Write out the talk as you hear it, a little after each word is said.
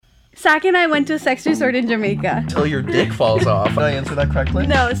Zach and I went to a sex resort in Jamaica. Till your dick falls off. Did I answer that correctly?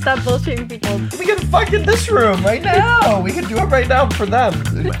 No, stop bullshitting people. We can fuck in this room right now. We can do it right now for them.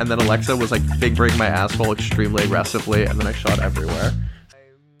 And then Alexa was like fingering my asshole extremely aggressively, and then I shot everywhere.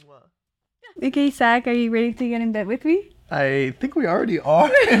 Okay, Zach, are you ready to get in bed with me? I think we already are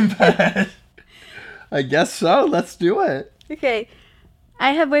in bed. I guess so. Let's do it. Okay.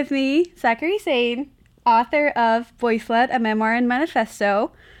 I have with me Zachary, Zane, author of Boy Slut, a memoir and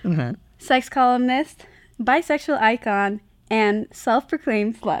manifesto, sex columnist, bisexual icon, and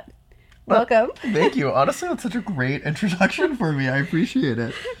self-proclaimed slut. Welcome. Thank you. Honestly, that's such a great introduction for me. I appreciate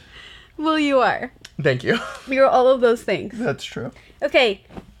it. Well, you are. Thank you. You're all of those things. That's true. Okay.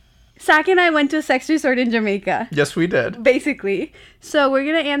 Zach and I went to a sex resort in Jamaica. Yes, we did. Basically. So we're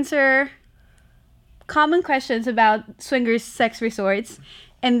going to answer common questions about swingers sex resorts,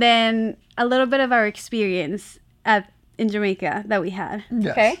 and then a little bit of our experience in Jamaica that we had.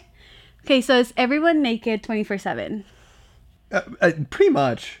 Yes. Okay? Okay, so is everyone naked 24/7? Pretty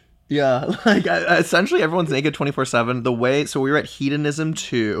much. Yeah. Essentially everyone's naked 24/7. So we were at Hedonism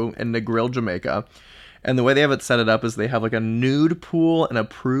 2 in Negril, Jamaica. And the way they have it set it up is they have like a nude pool and a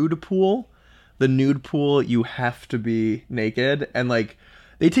prude pool. The nude pool, you have to be naked, and like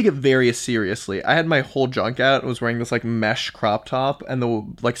they take it very seriously. I had my whole junk out and was wearing this like mesh crop top, and the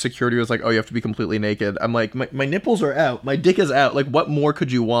like security was like, "Oh, you have to be completely naked." I'm like, my nipples are out, my dick is out. Like, what more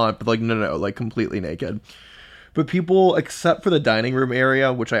could you want? But like, no, like completely naked. But people, except for the dining room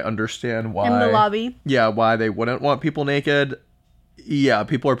area, which I understand why. In the lobby. Yeah, why they wouldn't want people naked. Yeah,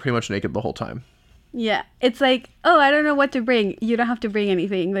 people are pretty much naked the whole time. Yeah. It's like, oh, I don't know what to bring. You don't have to bring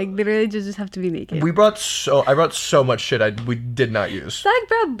anything. Like, literally just have to be naked. I brought so much shit we did not use. Zach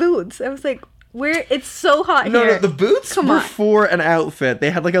brought boots. I was like, it's so hot here. No, the boots Come were on. for an outfit.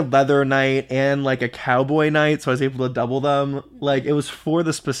 They had like a leather night and like a cowboy night, so I was able to double them. Like, it was for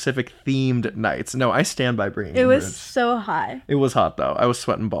the specific themed nights. No, I stand by bringing It was boots. so hot. It was hot, though. I was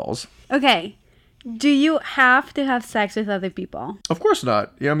sweating balls. Okay. Do you have to have sex with other people? Of course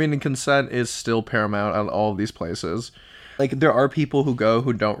not. Yeah, I mean, consent is still paramount at all of these places. Like, there are people who go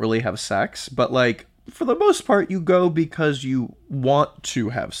who don't really have sex, but like, for the most part, you go because you want to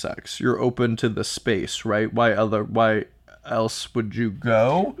have sex. You're open to the space, right? Why else would you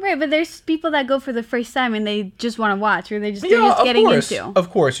go? Right, but there's people that go for the first time and they just want to watch, or they're just getting into.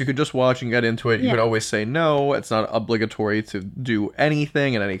 Of course, you could just watch and get into it. You Yeah. could always say no. It's not obligatory to do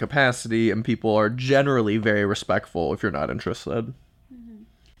anything in any capacity, and people are generally very respectful if you're not interested.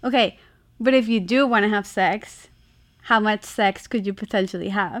 Okay, but if you do want to have sex, how much sex could you potentially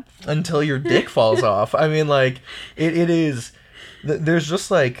have? Until your dick falls off. I mean, like, it is... There's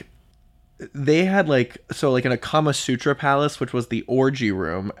just, like... They had, like... So, like, in a Kama Sutra palace, which was the orgy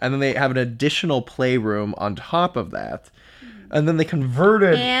room, and then they have an additional playroom on top of that. And then they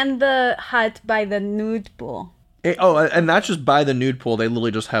converted... And the hut by the nude pool. And not just by the nude pool. They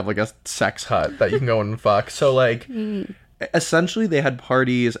literally just have, like, a sex hut that you can go in and fuck. So, like... Essentially, they had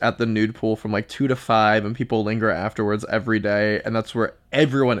parties at the nude pool from like 2 to 5, and people linger afterwards every day, and that's where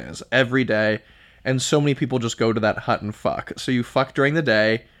everyone is every day. And so many people just go to that hut and fuck. So you fuck during the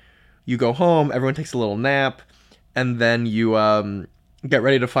day, you go home, everyone takes a little nap, and then you get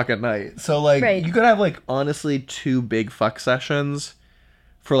ready to fuck at night. So like You could have like honestly 2 big fuck sessions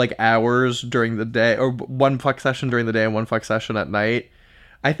for like hours during the day, or 1 fuck session during the day and 1 fuck session at night.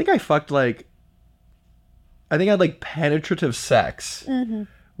 I think I had like penetrative sex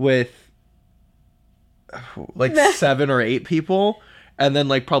with like 7 or 8 people, and then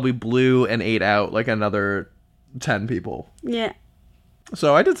like probably blew and ate out like another 10 people. Yeah.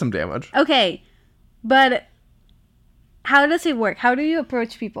 So I did some damage. Okay, but how does it work? How do you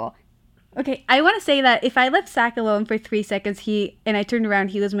approach people? Okay, I want to say that if I left Zach alone for 3 seconds, and I turned around,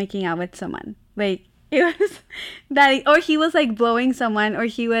 he was making out with someone. Like, it was that, or he was like blowing someone, or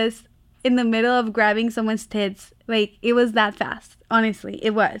he was in the middle of grabbing someone's tits. Like, it was that fast. Honestly,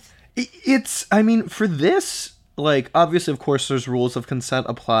 it was. I mean, for this, like, obviously, of course, there's rules of consent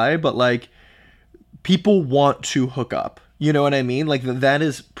apply, but, like, people want to hook up. You know what I mean? Like, that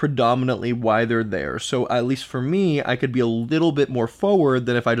is predominantly why they're there. So, at least for me, I could be a little bit more forward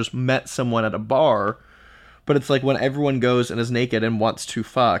than if I just met someone at a bar. But it's like when everyone goes and is naked and wants to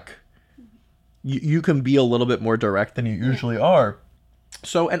fuck, you can be a little bit more direct than you usually are.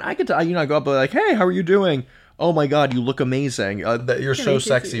 So, and I could, I go up and like, hey, how are you doing? Oh my God, you look amazing. You're so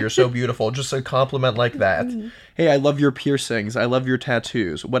sexy. You're so beautiful. Just a compliment like that. Hey, I love your piercings. I love your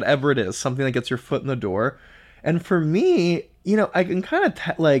tattoos. Whatever it is, something that gets your foot in the door. And for me, I can kind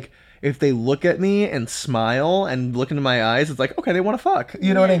of, if they look at me and smile and look into my eyes, it's like, okay, they want to fuck.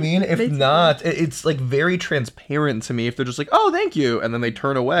 You know what I mean? If basically. not, it's like very transparent to me. If they're just like, oh, thank you, and then they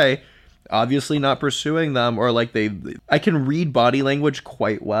turn away, obviously not pursuing them, or like I can read body language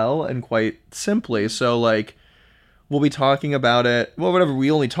quite well and quite simply. So like, we'll be talking about it. Well, whatever. We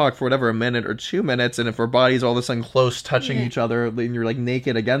only talk for whatever, a minute or 2 minutes, and if our bodies all of a sudden close, touching each other, and you're like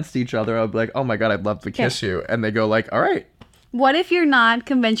naked against each other, I'll be like, oh my god, I'd love to kiss you, and they go like, all right. What if you're not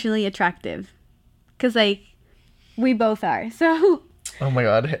conventionally attractive? Because, like, we both are. So. Oh my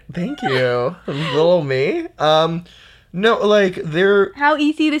god, thank you. Little me. No, like, How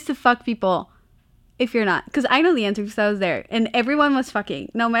easy it is to fuck people if you're not. Because I know the answer because I was there. And everyone was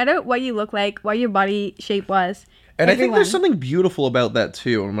fucking. No matter what you look like, what your body shape was. And I think there's something beautiful about that,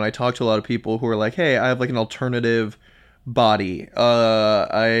 too. And when I talk to a lot of people who are like, hey, I have, like, an alternative body,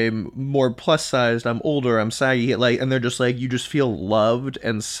 I'm more plus sized, I'm older, I'm saggy, like, and they're just like, you just feel loved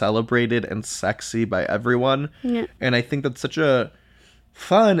and celebrated and sexy by everyone. Yeah. And I think that's such a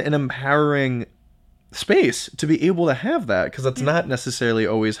fun and empowering space to be able to have that, because that's not necessarily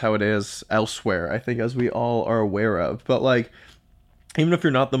always how it is elsewhere, I think, as we all are aware of. But like, even if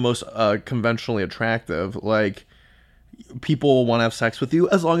you're not the most conventionally attractive, like, people want to have sex with you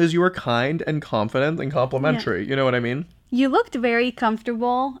as long as you are kind and confident and complimentary. You know what I mean? You looked very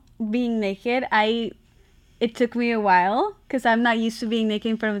comfortable being naked. It took me a while because I'm not used to being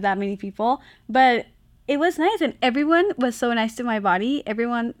naked in front of that many people, but it was nice, and everyone was so nice to my body.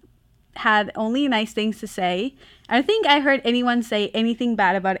 Everyone had only nice things to say. I don't think I heard anyone say anything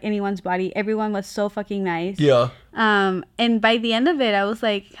bad about anyone's body. Everyone was so fucking nice. Yeah. And by the end of it, I was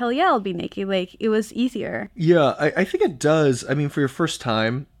like, hell yeah, I'll be naked. Like, it was easier. Yeah, I think it does. I mean, for your first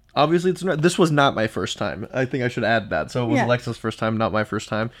time, obviously this was not my first time. I think I should add that. So it was Alexa's first time, not my first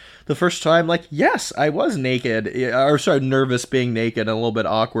time. The first time, like, yes, I was naked, or sorry, nervous being naked and a little bit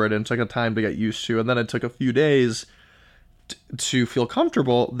awkward, and took a time to get used to. And then it took a few days to feel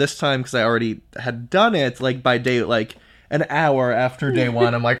comfortable. This time, because I already had done it, like, by day, like, an hour after day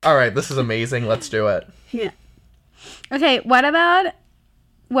one, I'm like, all right, this is amazing. Let's do it. Yeah. Okay, what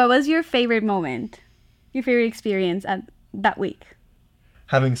was your favorite moment? Your favorite experience at that week?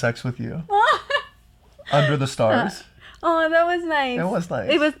 Having sex with you. Under the stars. Oh, that was nice. It was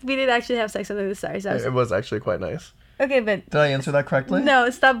nice. We did actually have sex under the stars. It was actually quite nice. Okay, but... Did I answer that correctly? No,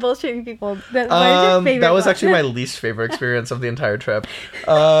 stop bullshitting people. What is your favorite that was one? actually my least favorite experience of the entire trip.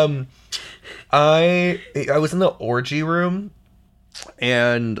 I was in the orgy room,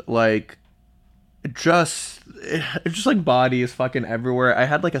 and like, just like bodies fucking everywhere. I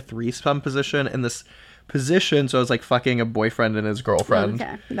had like a threesome position in this position, so I was like fucking a boyfriend and his girlfriend.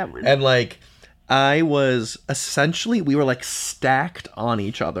 Okay, that one. And like, I was essentially, we were like stacked on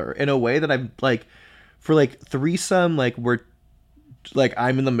each other in a way that I'm like, for like threesome, like we're like,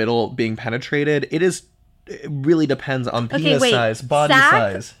 I'm in the middle being penetrated. It really depends on penis size, body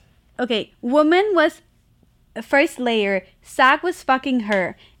size. Okay, woman was first layer, Zach was fucking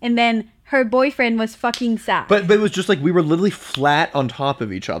her, and then her boyfriend was fucking Zach. But it was just like, we were literally flat on top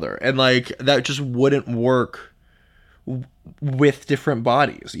of each other, and like, that just wouldn't work with different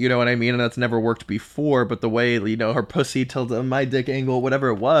bodies, you know what I mean? And that's never worked before. But the way, you know, her pussy tilted, my dick angle, whatever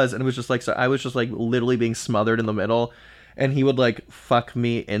it was, and it was just like, so I was just like literally being smothered in the middle, and he would like fuck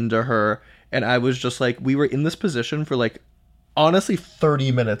me into her, and I was just like, we were in this position for like, honestly,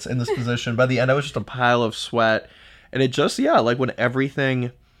 30 minutes in this position. By the end, I was just a pile of sweat, and it just, yeah, like when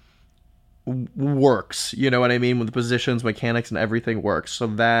everything works, you know what I mean? When the positions, mechanics, and everything works. So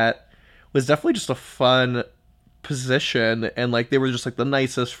that was definitely just a fun position, and like, they were just like the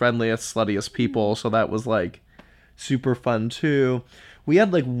nicest, friendliest, sluttiest people, so that was like super fun too. We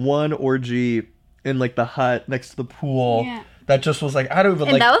had like one orgy in like the hut next to the pool. Yeah. That just was like, I don't even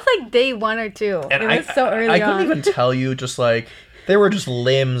and like, that was like day 1 or 2. And it was so early I couldn't even tell you, just like, there were just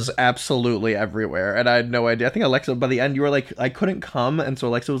limbs absolutely everywhere, and I had no idea. I think Alexa, by the end, you were like, I couldn't come, and so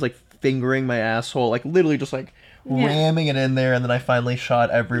Alexa was like fingering my asshole, like literally just like ramming it in there, and then I finally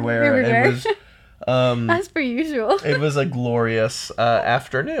shot everywhere. And it was as per usual. It was a glorious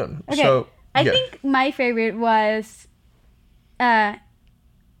afternoon. Okay, so I think my favorite was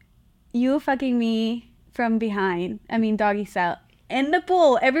you fucking me from behind. I mean, doggy style. In the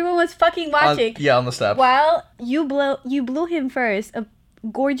pool. Everyone was fucking watching. On the steps. While you blew him first. A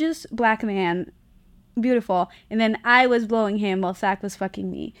gorgeous black man. Beautiful. And then I was blowing him while Zach was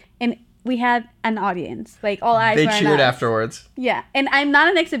fucking me. And we had an audience. Like, all eyes were on us. They cheered afterwards. Yeah. And I'm not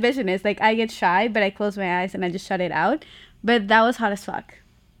an exhibitionist. Like, I get shy, but I close my eyes and I just shut it out. But that was hot as fuck.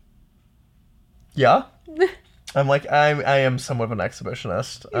 Yeah? I am somewhat of an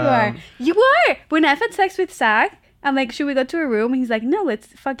exhibitionist. You are. When I've had sex with Zach, I'm like, should we go to a room? He's like, no, let's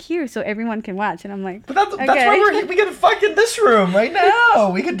fuck here so everyone can watch. And I'm like, But that's why we can fuck in this room right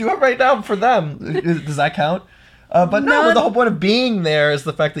now. We can do it right now for them. Does that count? But no, the whole point of being there is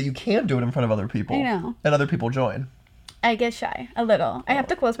the fact that you can do it in front of other people. I know. And other people join. I get shy a little. I have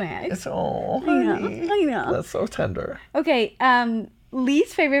to close my eyes. I know. That's so tender. Okay,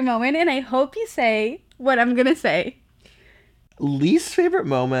 least favorite moment, and I hope you say what I'm gonna say. Least favorite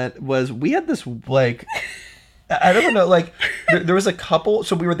moment was we had this, like, I don't know, like, there was a couple,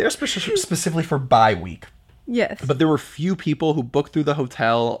 so we were there specifically for bye week. Yes. But there were few people who booked through the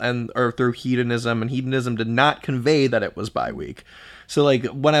hotel or through hedonism, and hedonism did not convey that it was bye week. So, like,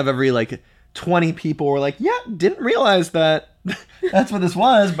 one of every, like, 20 people were like, yeah, didn't realize that that's what this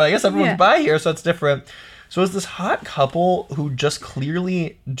was, but I guess everyone's bye here, so it's different. So it was this hot couple who just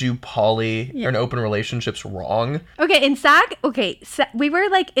clearly do poly and open relationships wrong. Okay, and Zach, we were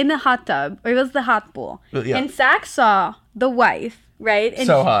like in the hot tub, or it was the hot pool. Yeah. And Zach saw the wife, right? And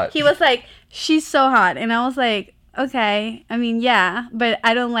so hot. He was like, she's so hot. And I was like, okay, I mean, yeah, but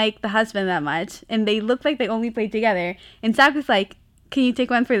I don't like the husband that much. And they looked like they only played together. And Zach was like, can you take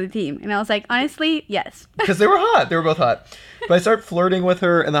one for the team? And I was like, honestly, yes. Because they were hot. They were both hot. But I started flirting with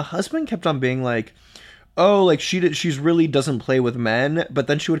her, and the husband kept on being like, oh, like, she's really doesn't play with men. But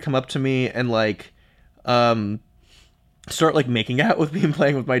then she would come up to me and, like, start, like, making out with me and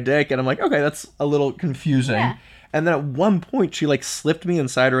playing with my dick. And I'm like, okay, that's a little confusing. Yeah. And then at one point, she, like, slipped me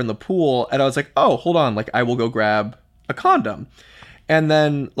inside her in the pool. And I was like, oh, hold on. Like, I will go grab a condom. And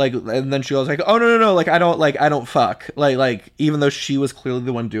then she was like, oh, no, like, I don't fuck. Like, even though she was clearly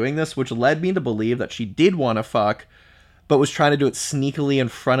the one doing this, which led me to believe that she did want to fuck, but was trying to do it sneakily in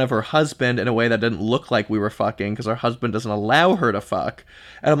front of her husband in a way that didn't look like we were fucking, because her husband doesn't allow her to fuck.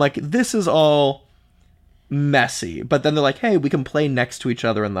 And I'm like, this is all messy. But then they're like, hey, we can play next to each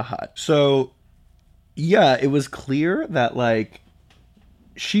other in the hut. So, yeah, it was clear that, like,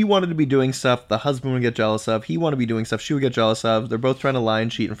 she wanted to be doing stuff the husband would get jealous of. He wanted to be doing stuff she would get jealous of. They're both trying to lie and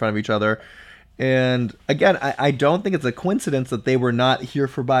cheat in front of each other. And again, I don't think it's a coincidence that they were not here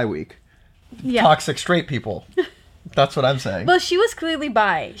for bye week. Yeah. Toxic straight people. That's what I'm saying. Well, she was clearly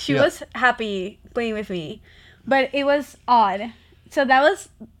bi. She was happy playing with me. But it was odd. So that was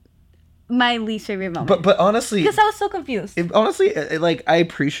my least favorite moment. But honestly... Because I was so confused. Like, I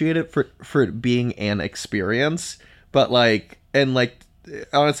appreciate it for it being an experience. But, like... And, like...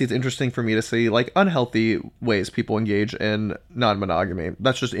 Honestly, it's interesting for me to see, like, unhealthy ways people engage in non-monogamy.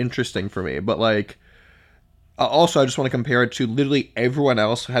 That's just interesting for me. But, like, also, I just want to compare it to literally everyone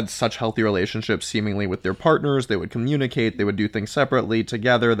else who had such healthy relationships, seemingly, with their partners. They would communicate. They would do things separately,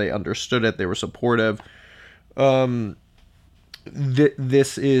 together. They understood it. They were supportive.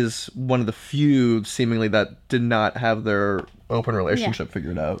 This is one of the few, seemingly, that did not have their open relationship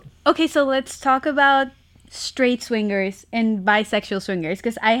figured out. Okay, so let's talk about straight swingers and bisexual swingers,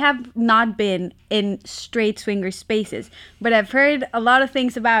 because I have not been in straight swinger spaces, but I've heard a lot of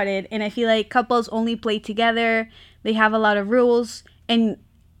things about it, and I feel like couples only play together. They have a lot of rules, and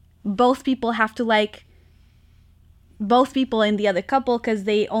both people have to like both people in the other couple because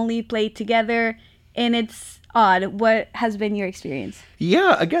they only play together, and it's odd. What has been your experience?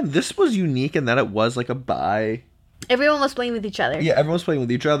 Yeah, again, this was unique in that it was like a bi. Everyone was playing with each other. Yeah, everyone was playing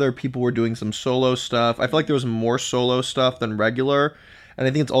with each other. People were doing some solo stuff. I feel like there was more solo stuff than regular. And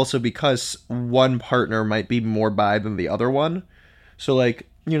I think it's also because one partner might be more bi than the other one. So, like,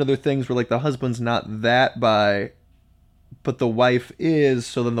 you know, there are things where, like, the husband's not that bi, but the wife is.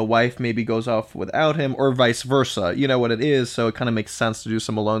 So then the wife maybe goes off without him, or vice versa. You know what it is. So it kind of makes sense to do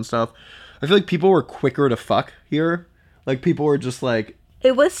some alone stuff. I feel like people were quicker to fuck here. Like, people were just like...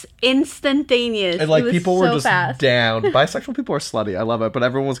 It was instantaneous. And, like, it was people so were just fast. down. Bisexual people are slutty. I love it. But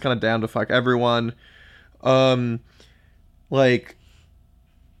everyone was kind of down to fuck everyone. Like,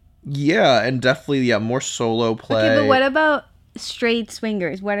 yeah, and definitely, yeah, more solo play. Okay, but what about straight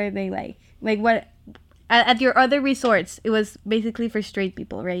swingers? What are they like? Like, what... At your other resorts, it was basically for straight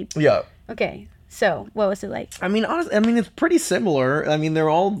people, right? Yeah. Okay. So, what was it like? I mean, honestly, it's pretty similar. I mean,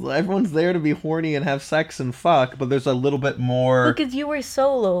 everyone's there to be horny and have sex and fuck, but there's a little bit more... Because you were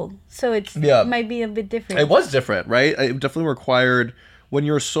solo, so it might be a bit different. It was different, right? It definitely required, when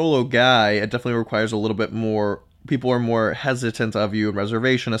you're a solo guy, it definitely requires a little bit more... People are more hesitant of you in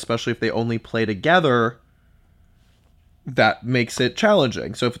reservation, especially if they only play together. That makes it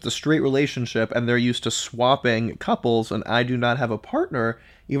challenging. So if it's a straight relationship and they're used to swapping couples and I do not have a partner...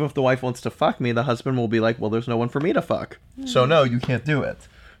 Even if the wife wants to fuck me, the husband will be like, well, there's no one for me to fuck. So no, you can't do it.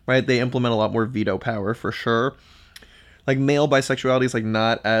 Right? They implement a lot more veto power for sure. Like, male bisexuality is, like,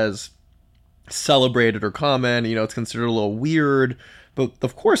 not as celebrated or common. You know, it's considered a little weird. But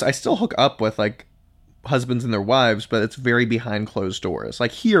of course, I still hook up with, like, husbands and their wives, but it's very behind closed doors.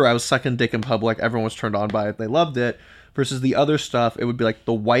 Like here, I was sucking dick in public. Everyone was turned on by it. They loved it. Versus the other stuff, it would be like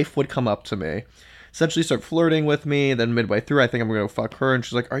the wife would come up to me, essentially start flirting with me. Then midway through, I think I'm going to fuck her. And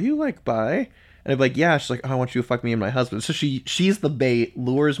she's like, are you like bi? And I'd be like, yeah. She's like, oh, I want you to fuck me and my husband. So she's the bait,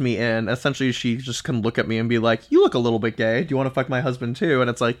 lures me in. Essentially, she just can look at me and be like, you look a little bit gay. Do you want to fuck my husband too? And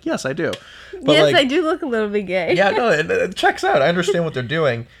it's like, yes, I do. But yes, like, I do look a little bit gay. yeah, no, it checks out. I understand what they're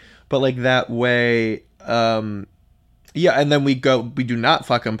doing. But like that way, yeah, and then we do not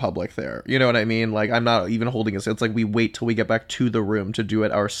fuck in public there. You know what I mean? Like, I'm not even holding it. It's like we wait till we get back to the room to do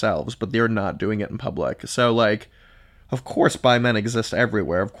it ourselves, but they're not doing it in public. So, like, of course, bi men exist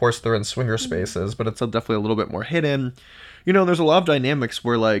everywhere. Of course, they're in swinger spaces, but it's definitely a little bit more hidden. You know, there's a lot of dynamics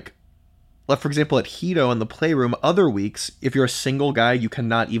where, like, for example, at Hito in the playroom, other weeks, if you're a single guy, you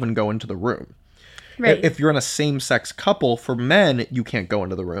cannot even go into the room. Right. If you're in a same-sex couple, for men, you can't go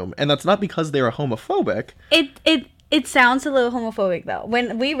into the room. And that's not because they're homophobic. It sounds a little homophobic, though.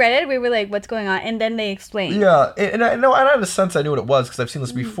 When we read it, we were like, what's going on? And then they explained. Yeah, and I know, and in a sense, I knew what it was, because I've seen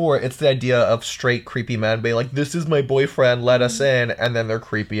this before. It's the idea of straight, creepy men being like, this is my boyfriend, let us in, and then they're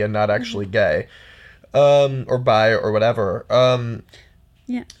creepy and not actually gay. Or bi, or whatever.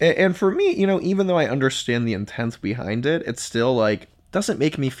 Yeah. And for me, you know, even though I understand the intent behind it, it's still, like, doesn't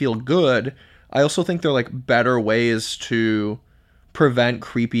make me feel good. I also think there are, like, better ways to prevent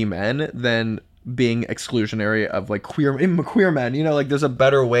creepy men than being exclusionary of, like, queer men. You know, like, there's a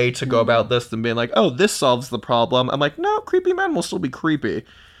better way to go about this than being like, oh, this solves the problem. I'm like, no, creepy men will still be creepy.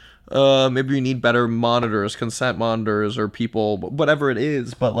 Maybe you need better monitors, consent monitors, or people, whatever it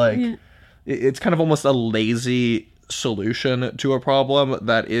is. But, like, it's kind of almost a lazy solution to a problem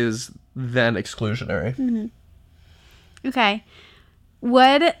that is then exclusionary. Mm-hmm. Okay.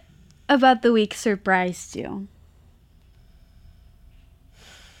 What about the week surprised you?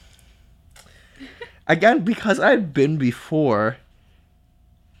 Again, because I had been before,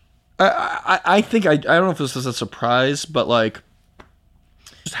 I think, I don't know if this is a surprise, but, like,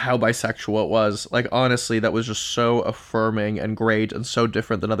 just how bisexual it was. Like, honestly, that was just so affirming and great and so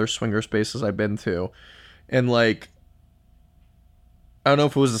different than other swinger spaces I've been to. And, like, I don't know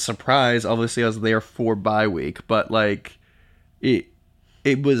if it was a surprise. Obviously, I was there for bi week, but, like, it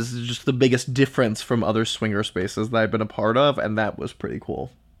was just the biggest difference from other swinger spaces that I've been a part of, and that was pretty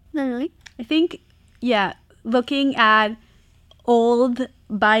cool. Really? I think, yeah, looking at old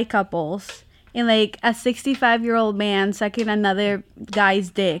bi couples and, like, a 65-year-old man sucking another guy's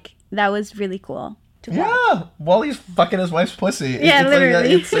dick, that was really cool to watch. Yeah, while he's fucking his wife's pussy. Yeah,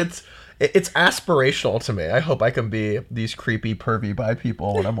 literally. It's aspirational to me. I hope I can be these creepy, pervy bi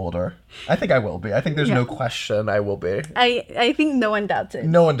people when I'm older. I think I will be. I think there's no question I will be. I think no one doubts it.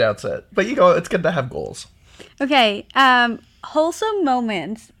 No one doubts it. But, you know, it's good to have goals. Okay, wholesome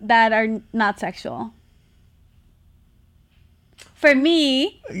moments that are not sexual. For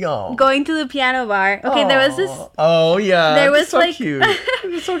me, going to the piano bar. Okay, there was this. Oh yeah, there was so like cute.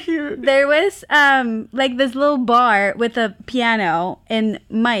 It's so cute. There was like this little bar with a piano, and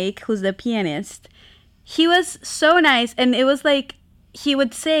Mike, who's the pianist, he was so nice, and it was like he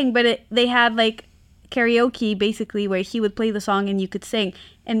would sing, but they had like karaoke basically where he would play the song and you could sing.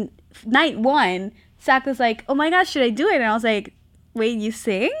 And night one, Zach was like, "Oh my gosh, should I do it?" And I was like, "Wait, you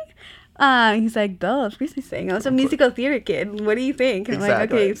sing?" He's like, duh, of course I sing. I was a musical theater kid. What do you think? I'm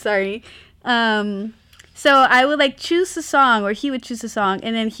like, okay, sorry. So I would like choose a song, or he would choose a song,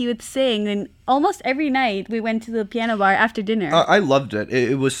 and then he would sing. And almost every night we went to the piano bar after dinner. I loved it.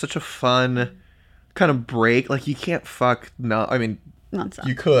 It was such a fun kind of break. Like, you can't fuck. No, I mean, non-stop.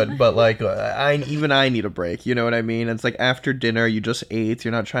 You could, but like, I need a break. You know what I mean? It's like after dinner, you just ate.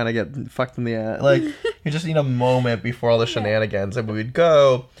 You're not trying to get fucked in the ass. Like, you just need a moment before all the shenanigans. And we would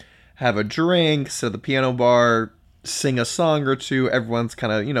go, have a drink, sit at the piano bar, sing a song or two. Everyone's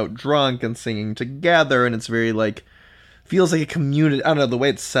kind of, you know, drunk and singing together, and it's very like, feels like a community. I don't know, the way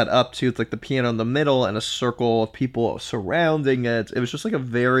it's set up too. It's like the piano in the middle and a circle of people surrounding it. It was just like a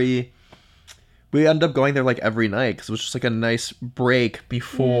very, we ended up going there like every night because it was just like a nice break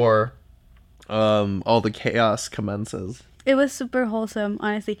before all the chaos commences. It was super wholesome,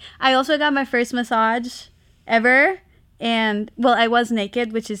 honestly. I also got my first massage ever, and well, I was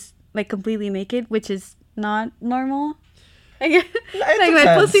naked, which is like completely naked, which is not normal. Like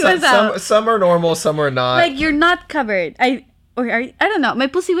my pussy was out. Some are normal, some are not. Like, you're not covered. I don't know. My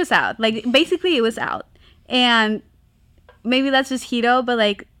pussy was out. Like, basically it was out. And maybe that's just Hito, but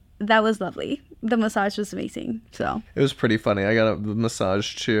like, that was lovely. the massage was amazing. So it was pretty funny. I got a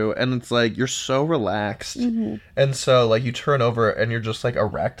massage too, and it's like you're so relaxed, and so like you turn over and you're just like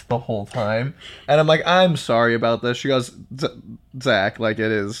erect the whole time. And I'm like, I'm sorry about this. She goes, Zach, like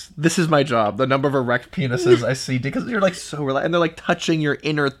this is my job. The number of erect penises I see, because you're like so relaxed, and they're like touching your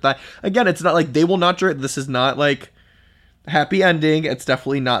inner thigh. Again, it's not like they will not jerk. This is not like happy ending. It's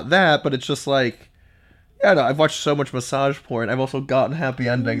definitely not that, but it's just like. Yeah, no, I've watched so much massage porn. I've also gotten happy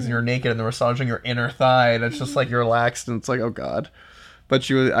endings, and you're naked and they're massaging your inner thigh, and it's just like you're relaxed, and it's like, oh god. But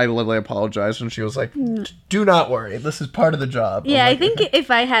I literally apologized, and she was like, "Do not worry, this is part of the job." Yeah, like, I think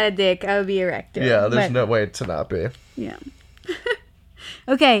if I had a dick, I would be erect. Yeah, there's no way to not be. Yeah.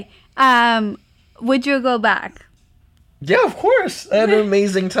 Okay. Would you go back? Yeah, of course. I had an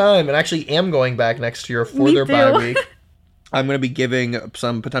amazing time, and actually am going back next year for their bye week. I'm going to be giving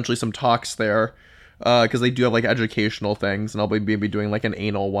potentially some talks there. Because they do have like educational things, and I'll be maybe doing like an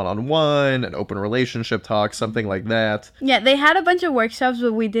anal one-on-one, an open relationship talk, something like that. Yeah, they had a bunch of workshops,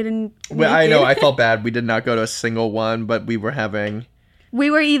 but we didn't. Well, I know, I felt bad. We did not go to a single one, but we were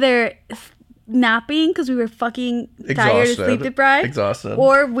either napping because we were fucking tired and sleep deprived, exhausted,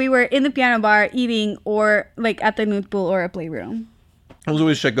 or we were in the piano bar eating, or like at the nude pool or a playroom. There was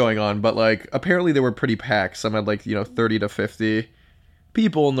always shit going on, but like apparently they were pretty packed. Some had like 30 to 50.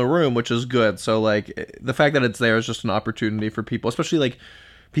 People in the room, which is good. So like the fact that it's there is just an opportunity for people, especially like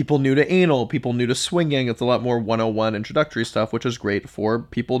people new to anal, people new to swinging. It's a lot more 101 introductory stuff, which is great for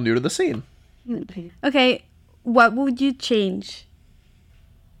people new to the scene. Okay, what would you change?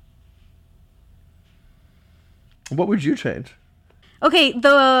 What would you change? Okay,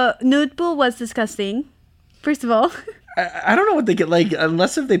 the nude pool was disgusting, first of all. I don't know what they get, like,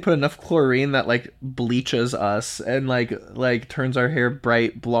 unless if they put enough chlorine that like bleaches us and like turns our hair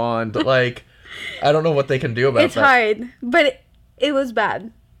bright blonde. Like, I don't know what they can do about it's that. It's hard, but it was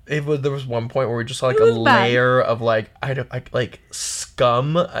bad. There was one point where we just saw like a layer of like like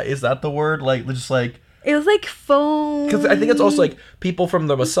scum. Is that the word? Like just like it was like foam. Because I think it's also like people from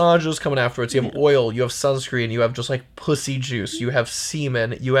the massages coming afterwards. You have oil, you have sunscreen, you have just like pussy juice, you have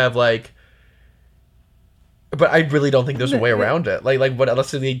semen, you have like. But I really don't think there's a way around it. Like what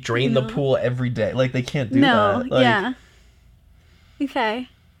unless they drain the pool every day? Like they can't do that. Like, yeah. Okay.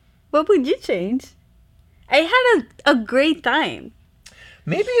 What would you change? I had a great time.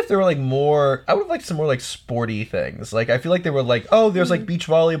 Maybe if there were like more, I would have liked some more like sporty things. Like I feel like they were like, oh, there's like beach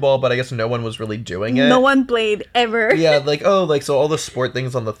volleyball, but I guess no one was really doing it. No one played ever. Yeah, like so all the sport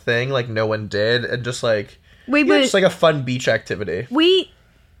things on the thing, like no one did, and just like just like a fun beach activity. We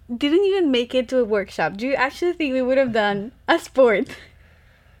didn't even make it to a workshop. Do you actually think we would have done a sport?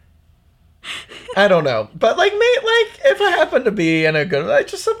 I don't know, but like if I happen to be in a good, like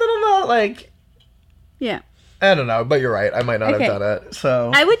just something about like, yeah. I don't know, but you're right. I might not have done it.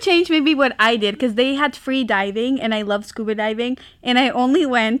 So I would change maybe what I did because they had free diving and I love scuba diving and I only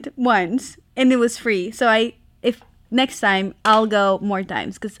went once and it was free. So if next time I'll go more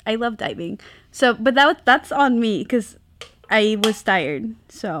times because I love diving. So, but that's on me because I was tired.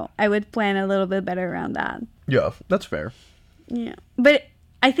 So I would plan a little bit better around that. Yeah, that's fair. Yeah, but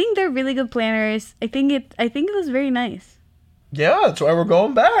I think they're really good planners. I think it was very nice. Yeah, that's why we're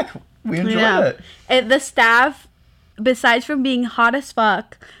going back. We enjoyed it. And the staff, besides from being hot as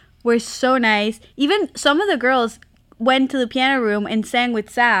fuck, were so nice. Even some of the girls went to the piano room and sang with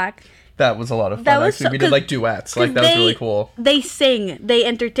Zach. That was a lot of fun, actually. We did, like, duets. Like, that was really cool. They sing, they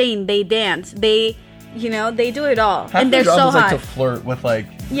entertain, they dance, they do it all. Half and they're their job so is, hot. Like, to flirt with, like,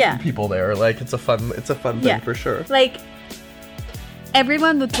 people there. Like, it's a fun thing for sure. Like,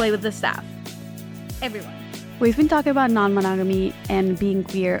 everyone would play with the staff. Everyone. We've been talking about non-monogamy and being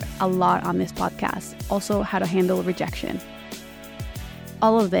queer a lot on this podcast. Also, how to handle rejection.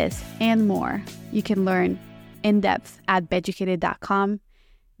 All of this and more you can learn in depth at beducated.com.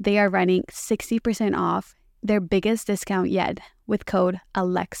 They are running 60% off, their biggest discount yet, with code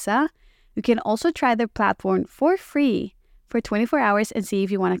Alexa. You can also try their platform for free for 24 hours and see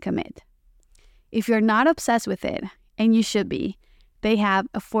if you want to commit. If you're not obsessed with it, and you should be, they have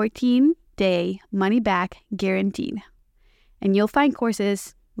a 14-day money-back guaranteed. And you'll find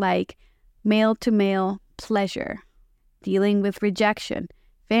courses like male-to-male pleasure, dealing with rejection,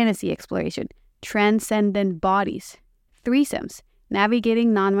 fantasy exploration, transcendent bodies, threesomes,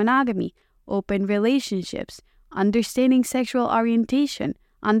 navigating non-monogamy, open relationships, understanding sexual orientation,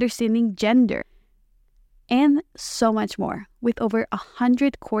 understanding gender, and so much more. With over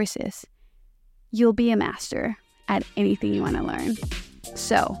 100 courses, you'll be a master at anything you want to learn.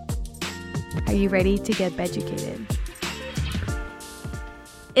 So, are you ready to get beducated?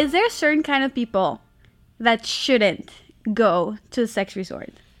 Is there a certain kind of people that shouldn't go to a sex resort?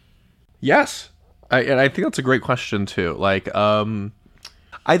 Yes. And I think that's a great question too. Like,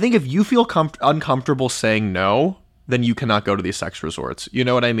 I think if you feel uncomfortable saying no, then you cannot go to these sex resorts. You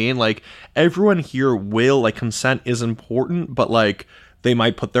know what I mean? Like, everyone here will, like, consent is important, but, like, they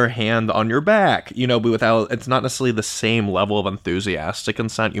might put their hand on your back, you know, but without, it's not necessarily the same level of enthusiastic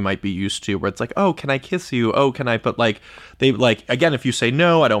consent you might be used to, where it's like, oh, can I kiss you? Oh, can I, but, like, they, like, again, if you say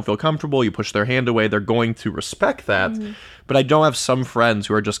no, I don't feel comfortable, you push their hand away, they're going to respect that. Mm-hmm. But I don't have some friends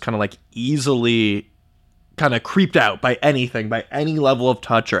who are just kind of, like, easily kind of creeped out by anything, by any level of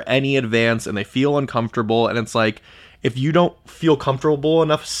touch or any advance, and they feel uncomfortable, and it's like, if you don't feel comfortable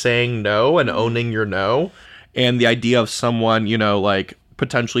enough saying no and owning your no, and the idea of someone, you know, like,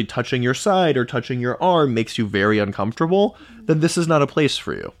 potentially touching your side or touching your arm makes you very uncomfortable, then this is not a place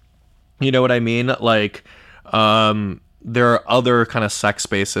for you. You know what I mean? Like, there are other kind of sex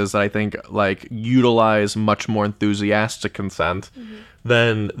spaces that I think, like, utilize much more enthusiastic consent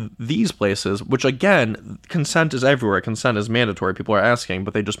than these places, which, again, consent is everywhere. Consent is mandatory. People are asking,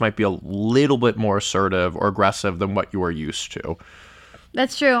 but they just might be a little bit more assertive or aggressive than what you are used to.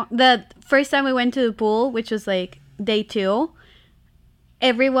 That's true. The first time we went to the pool, which was, like, day 2,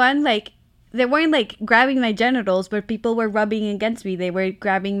 everyone, like, they weren't, like, grabbing my genitals, but people were rubbing against me. They were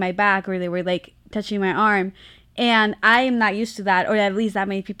grabbing my back, or they were, like, touching my arm. And I am not used to that, or at least that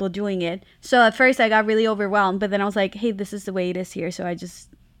many people doing it. So at first I got really overwhelmed, but then I was like, hey, this is the way it is here. So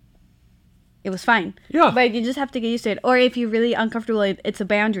it was fine. Yeah. But you just have to get used to it. Or if you're really uncomfortable, it's a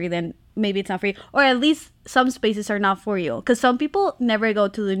boundary, then maybe it's not for you. Or at least some spaces are not for you. Because some people never go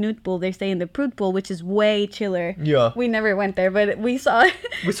to the nude pool. They stay in the prude pool, which is way chiller. Yeah. We never went there, but we saw it.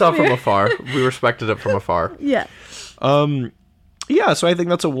 We saw it from afar. We respected it from afar. Yeah. Yeah, so I think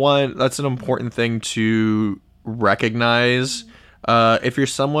that's an important thing to recognize. If you're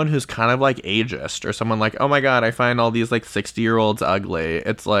someone who's kind of, like, ageist, or someone like, oh my god, I find all these, like, 60-year-olds ugly,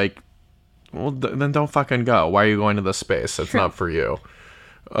 it's like, well, then don't fucking go. Why are you going to this space? It's not for you.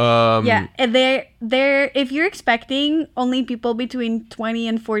 Yeah, and they're if you're expecting only people between 20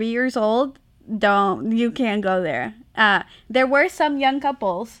 and 40 years old, you can't go there. There were some young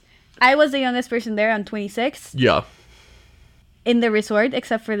couples. I was the youngest person there. I'm 26. Yeah. In the resort,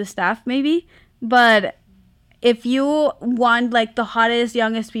 except for the staff, maybe. But if you want, like, the hottest,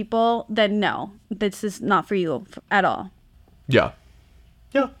 youngest people, then no, this is not for you at all. Yeah.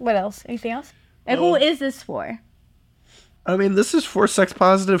 Yeah. What else? Anything else? And who is this for? I mean, this is for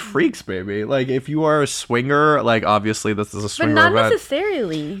sex-positive freaks, baby. Like, if you are a swinger, like, obviously this is a swinger event. But not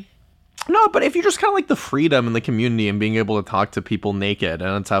necessarily. No, but if you just kind of like the freedom in the community and being able to talk to people naked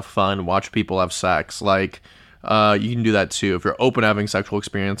and have fun, watch people have sex, like, you can do that too. If you're open to having sexual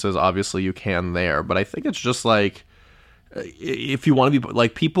experiences, obviously you can there. But I think it's just like, if you want to be,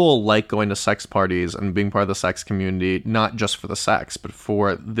 like, people like going to sex parties and being part of the sex community, not just for the sex, but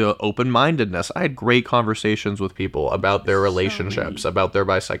for the open-mindedness. I had great conversations with people about their relationships, about their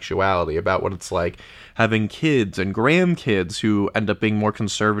bisexuality, about what it's like having kids and grandkids who end up being more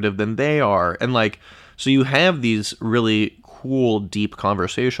conservative than they are. And, like, so you have these really cool, deep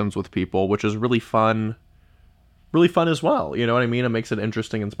conversations with people, which is really fun as well. You know what I mean? It makes it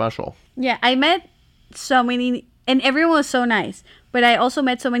interesting and special. Yeah, I met so many, and everyone was so nice, but I also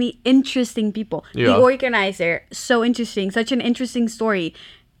met so many interesting people. Yeah. The organizer, so interesting, such an interesting story.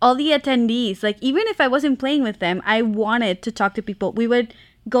 All the attendees, like, even if I wasn't playing with them, I wanted to talk to people. We would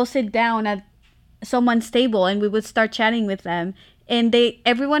go sit down at someone's table and we would start chatting with them. And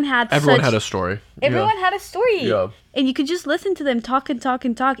everyone had a story. Everyone had a story. Yeah. And you could just listen to them talk and talk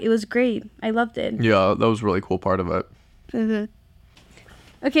and talk. It was great. I loved it. Yeah, that was a really cool part of it.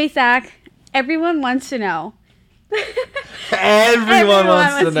 Mm-hmm. Okay, Zach. Everyone wants to know. Everyone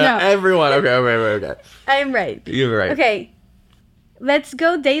wants to know. Everyone. Okay. I'm right. You're right. Okay. Let's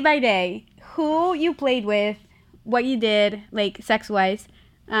go day by day. Who you played with, what you did, like, sex-wise.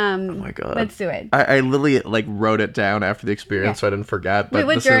 Oh my god. Let's do it. I literally, like, wrote it down after the experience so I didn't forget. But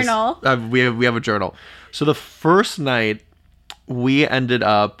we have a journal. We have a journal. So the first night, we ended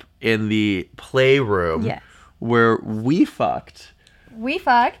up in the playroom where we fucked.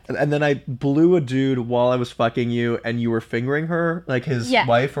 And then I blew a dude while I was fucking you, and you were fingering her, like his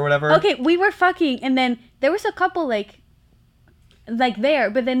wife or whatever. Okay, we were fucking, and then there was a couple, like there,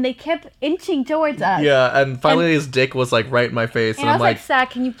 but then they kept inching towards us. Yeah, and finally his dick was, like, right in my face. And I was like,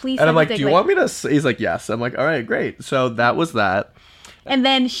 Zach, can you please? And I'm like, do you want me to? He's like, yes. I'm like, all right, great. So that was that. And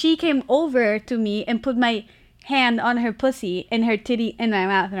then she came over to me and put my hand on her pussy and her titty in my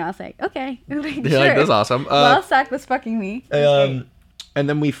mouth, and I was like, okay. Like, yeah, like, that's awesome. While Zach was fucking me. And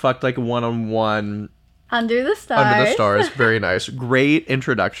then we fucked, like, one-on-one. Under the stars. Very nice. Great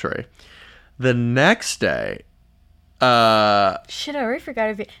introductory. The next day, Shit, I already forgot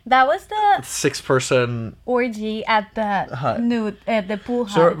of it. That was the 6-person orgy at the hut. nude at the pool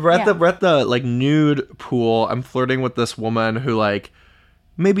hut. So we're at the like nude pool. I'm flirting with this woman who like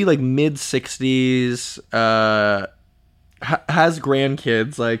maybe like mid-60s, has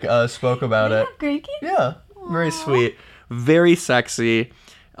grandkids. Like spoke about They it. have grandkids? Yeah, very Aw. sweet, very sexy.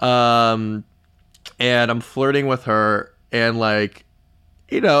 And I'm flirting with her, and like,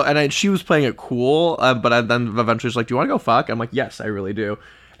 you know, and she was playing it cool, but I then eventually was like, "Do you want to go fuck?" I'm like, "Yes, I really do."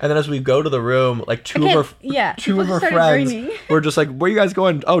 And then as we go to the room, like two of her friends joining. were just like, "Where are you guys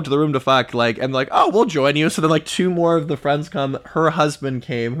going?" "Oh, to the room to fuck." Like, and like, "Oh, we'll join you." So then like 2 more of the friends come. Her husband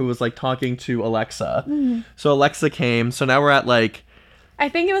came, who was like talking to Alexa. So Alexa came. So now we're at like I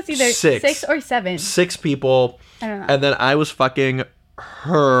think it was either 6 or 7. 6 people. I don't know. And then I was fucking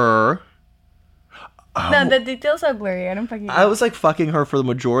her. No, the details are blurry. I don't fucking know. I was like fucking her for the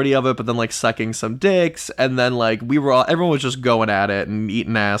majority of it, but then like sucking some dicks, and then like everyone was just going at it and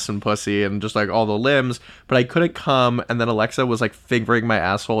eating ass and pussy and just like all the limbs, but I couldn't come, and then Alexa was like fingering my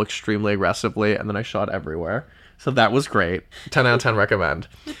asshole extremely aggressively, and then I shot everywhere. So that was great. 10 out of 10 recommend.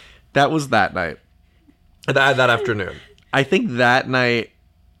 That was that night. That afternoon. I think that night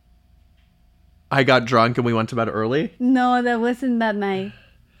I got drunk and we went to bed early. No, that wasn't that night.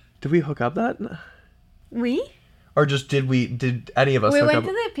 Did we hook up that? We? Or just did any of us We hook went up?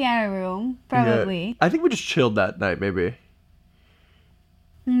 to the piano room, Yeah. probably. I think we just chilled that night, maybe.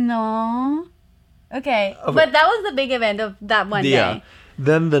 No. Okay. But that was the big event of that one Yeah. day.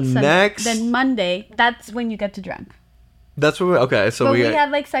 Then Then Monday, that's when you get to drunk. That's what so But we we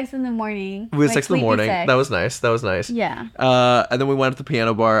had like sex in the morning. we had like, sex in the sleepy morning. sex. That was nice. Yeah. And then we went to the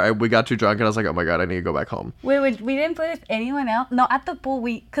piano bar. We got too drunk, and I was like, "Oh my god, I need to go back home." Wait, we didn't play with anyone else? No, at the pool,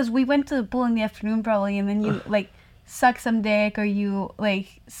 because we went to the pool in the afternoon probably, and then you like suck some dick, or you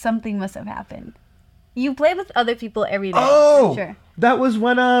like something must have happened. You played with other people every day. Oh, sure. That was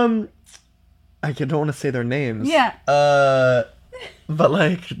when I don't want to say their names. Yeah. But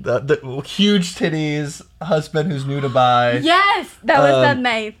like the huge titties husband who's new to buy. Yes, that was that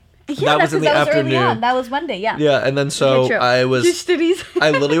night. Yeah, that was in the early afternoon. on. That was Monday. Yeah. Yeah, and then so True. I was. Huge titties.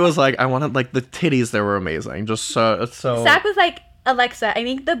 I literally was like, I wanted like the titties. They were amazing. Just so. Zach was like, Alexa, I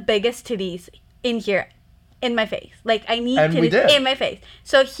need the biggest titties in here, in my face. Like, I need And we titties did. in my face.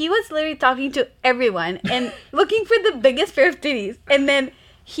 So he was literally talking to everyone and looking for the biggest pair of titties. And then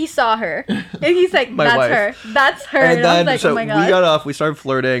he saw her, and he's like, My "That's wife. her. That's her." And And I then, was like, so "Oh my god!" we got off. We started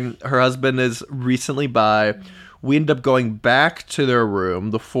flirting. Her husband is recently bi. We ended up going back to their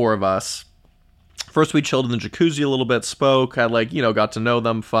room, the 4 of us. First, we chilled in the jacuzzi a little bit, spoke. I like, you know, got to know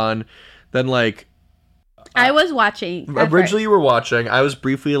them, fun. Then, like, I was watching. at originally you were watching. I was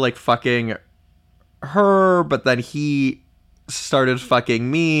briefly like fucking her, but then he started fucking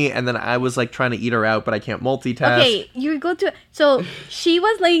me, and then I was like trying to eat her out, but I can't multitask. Okay, you go to. So she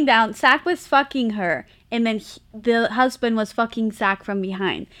was laying down. Zach was fucking her, and then the husband was fucking Zach from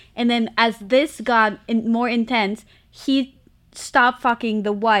behind. And then as this got more intense, he stopped fucking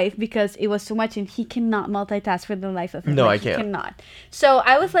the wife because it was too much, and he cannot multitask for the life of him. No, Like, I can't. He cannot. So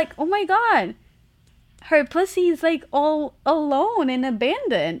I was like, oh my god, her pussy is like all alone and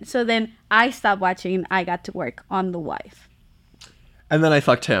abandoned. So then I stopped watching, and I got to work on the wife. And then I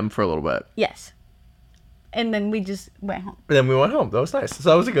fucked him for a little bit. Yes. And then we just went home. And then we went home. That was nice. So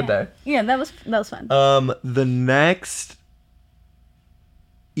that was a good day. Yeah, that was fun. The next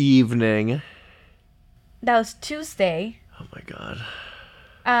evening. That was Tuesday. Oh my god.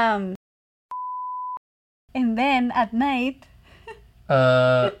 And then at night,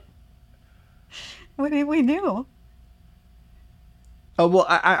 what did we do? Oh well,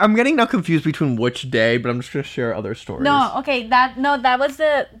 I'm getting now confused between which day, but I'm just gonna share other stories. No, okay, that was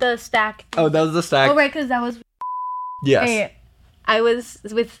the stack. Oh, that was the stack. Oh, right, because that was. Yes. Okay, I was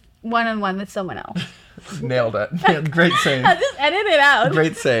with one-on-one with someone else. Nailed it. Yeah, great save. I'll just edit it out.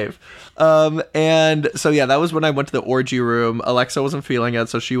 Great save. And so yeah, that was when I went to the orgy room. Alexa wasn't feeling it,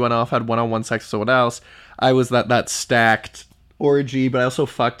 so she went off, had one-on-one sex with someone else. I was that stacked orgy, but I also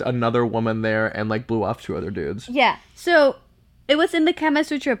fucked another woman there and like blew off 2 other dudes. Yeah, so it was in the Kama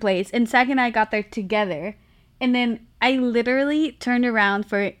Sutra place, and Zach and I got there together, and then I literally turned around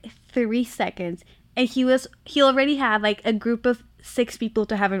for 3 seconds, and he already had like a group of 6 people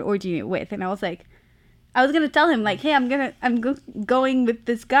to have an orgy with, and I was gonna tell him like, hey, I'm going with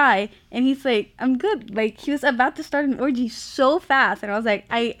this guy, and he's like, I'm good. Like, he was about to start an orgy so fast, and I was like,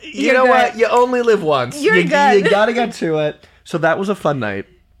 You know what? You only live once. You're you good. You gotta get to it. So that was a fun night.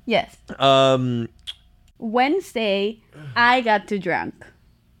 Yes. Wednesday, I got too drunk.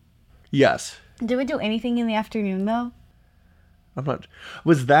 Yes. Did we do anything in the afternoon though? I'm not.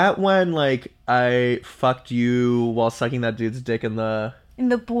 Was that when like I fucked you while sucking that dude's dick in the? In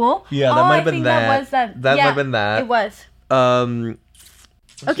the pool? Yeah, that Oh, might I have been think that. that was that. That might Yeah, have been that. it was. Um.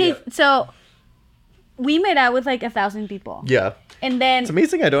 Okay, Yeah. so we made out with like 1,000 people. Yeah. And then It's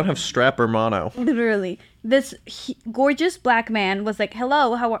amazing I don't have strap or mono. literally this gorgeous black man was like,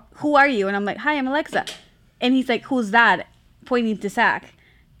 hello, who are you? And I'm like, hi, I'm Alexa. And he's like, who's that? Pointing to Zach.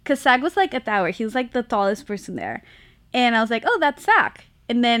 Because Zach was like a tower. He was like the tallest person there. And I was like, oh, that's Zach.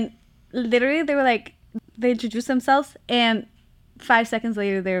 And then literally they were like, they introduced themselves, and 5 seconds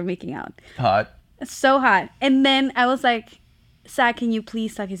later they were making out. Hot. So hot. And then I was like, Zach, can you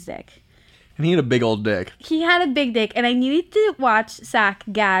please suck his dick? And he had a big old dick. He had a big dick, and I needed to watch Zach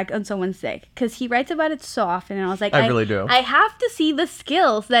gag on someone's dick because he writes about it so often. And I was like, I really do. I have to see the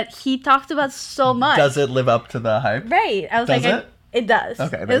skills that he talked about so much. Does it live up to the hype? Right. I was Does like, it? It does.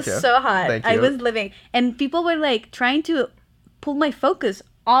 Okay, it thank was you. so hot. Thank I you. was living, and people were like trying to pull my focus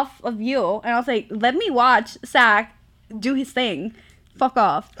off of you, and I was like, let me watch Zach do his thing. Fuck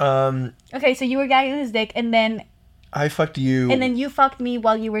off. Okay, so you were gagging his dick, and then I fucked you. and then you fucked me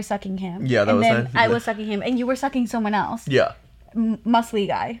while you were sucking him. Yeah, that and was then nice. I was sucking him, and you were sucking someone else. Yeah. Muscly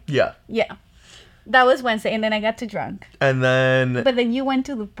guy. Yeah. Yeah. That was Wednesday, and then I got too drunk. And then But then you went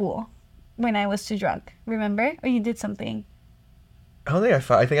to the pool when I was too drunk. Remember? Or you did something. I don't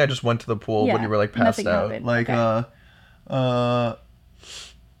think I think I just went to the pool when Yeah, you were like passed nothing out. happened. Like Okay.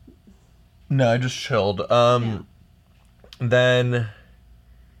 no, I just chilled. Then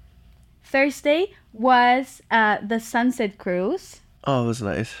Thursday was the sunset cruise. oh, it was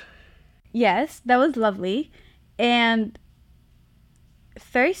nice. Yes, that was lovely. And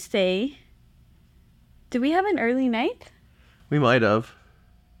Thursday, do we have an early night? We might have.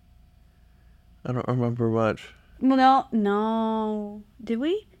 I don't remember much. Well, no. Did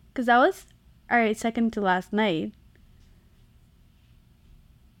we? Because that was our second to last night.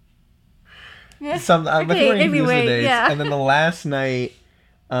 I think we're confusing the anyway, dates. yeah. And then the last night,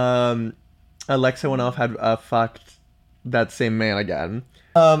 Alexa went off, had fucked that same man again.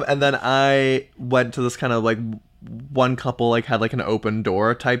 And then I went to this kind of like one couple like had like an open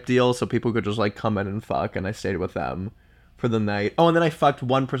door type deal, so people could just like come in and fuck, and I stayed with them for the night. Oh, and then I fucked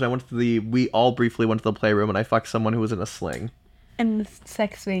one person. We all briefly went to the playroom, and I fucked someone who was in a sling. And the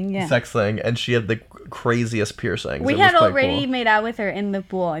sex swing, yeah. Sex thing, and she had the craziest piercings. We It was had quite already cool. made out with her in the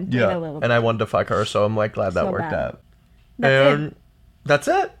pool and played a little bit. And I wanted to fuck her, so I'm like glad that So worked bad. out. That's And that's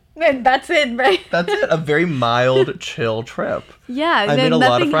it. And that's it, right? That's it. A very mild, chill trip. Yeah, I made then a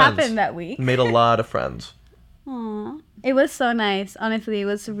lot of nothing friends. happened that week. Made a lot of friends. Aw. It was so nice. Honestly, it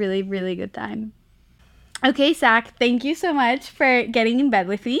was a really, really good time. Okay, Zach, thank you so much for getting in bed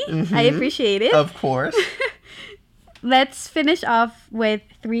with me. I appreciate it. Of course. Let's finish off with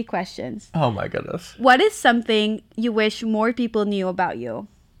 3 questions. Oh my goodness. What is something you wish more people knew about you?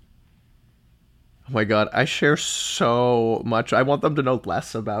 Oh my god. I share so much. I want them to know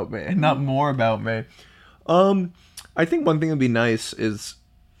less about me, not more about me. I think one thing that'd be nice is,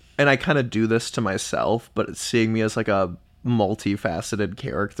 and I kind of do this to myself, but it's seeing me as like a multifaceted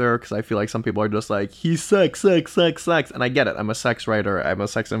character, because I feel like some people are just like, he's sex, and I get it. I'm a sex writer, I'm a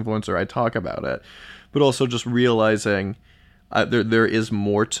sex influencer, I talk about it, but also just realizing there is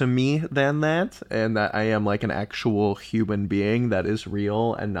more to me than that, and that I am like an actual human being that is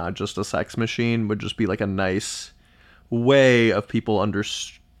real and not just a sex machine would just be like a nice way of people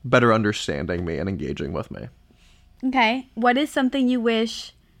better understanding me and engaging with me. Okay. What is something you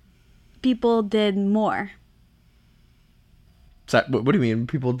wish people did more? What do you mean?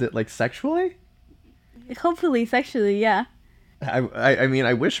 People did like sexually? Hopefully sexually, yeah. I mean,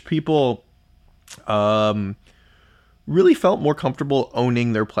 I wish people really felt more comfortable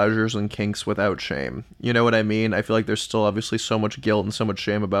owning their pleasures and kinks without shame. You know what I mean? I feel like there's still obviously so much guilt and so much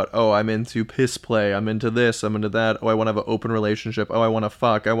shame about, oh, I'm into piss play, I'm into this, I'm into that, oh, I want to have an open relationship, oh, I want to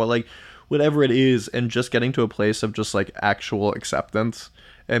fuck, I want like whatever it is, and just getting to a place of just like actual acceptance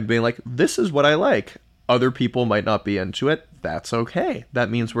and being like, this is what I like. Other people might not be into it. That's okay. That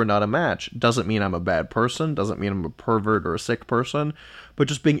means we're not a match. Doesn't mean I'm a bad person. Doesn't mean I'm a pervert or a sick person. But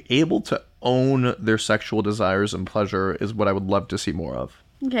just being able to own their sexual desires and pleasure is what I would love to see more of.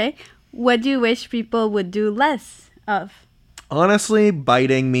 Okay. What do you wish people would do less of? Honestly,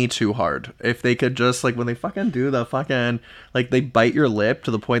 biting me too hard. If they could just, like, when they fucking do the fucking, like, they bite your lip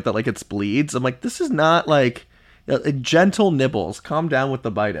to the point that, like, it bleeds. I'm like, this is not, like, gentle nibbles. Calm down with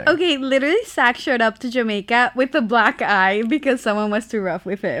the biting. Okay, literally Zach showed up to Jamaica with a black eye because someone was too rough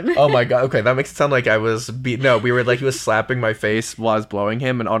with him. Oh my god, okay, that makes it sound like I was no, we were like, he was slapping my face while I was blowing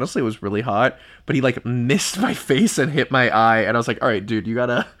him, and honestly it was really hot, but he like missed my face and hit my eye, and I was like, alright dude, you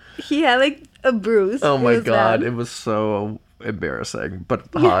gotta... He had like a bruise. Oh It my was god, bad. it was so embarrassing, but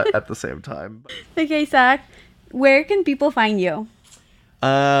hot at the same time. Okay, Zach, where can people find you?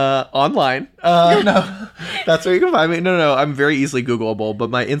 Online. No, that's where you can find me. No, I'm very easily Googleable, but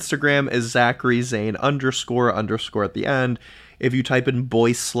my Instagram is Zachary Zane __ at the end. If you type in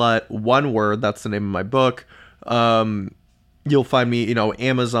boy slut, one word, that's the name of my book. You'll find me,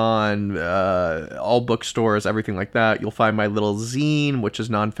 Amazon, all bookstores, everything like that. You'll find my little zine, which is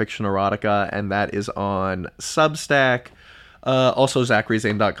nonfiction erotica, and that is on Substack. Also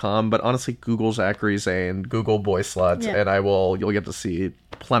ZacharyZane.com, but honestly, Google Zachary Zane, Google boy slut, and you'll get to see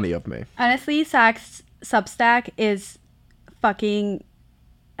plenty of me. Honestly, Zach's Substack is fucking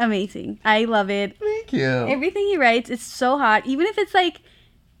amazing. I love it. Thank you. Everything he writes is so hot. Even if it's like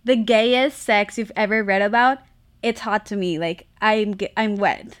the gayest sex you've ever read about, it's hot to me. Like, I'm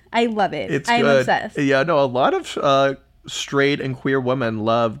wet. I love it. I'm obsessed. Yeah, no, a lot of straight and queer women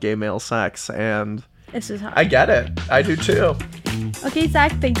love gay male sex, and it's just hot. I get it. I do too. Okay,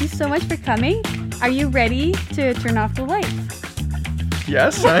 Zach, thank you so much for coming. Are you ready to turn off the lights?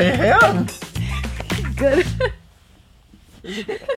 Yes, I am. Good.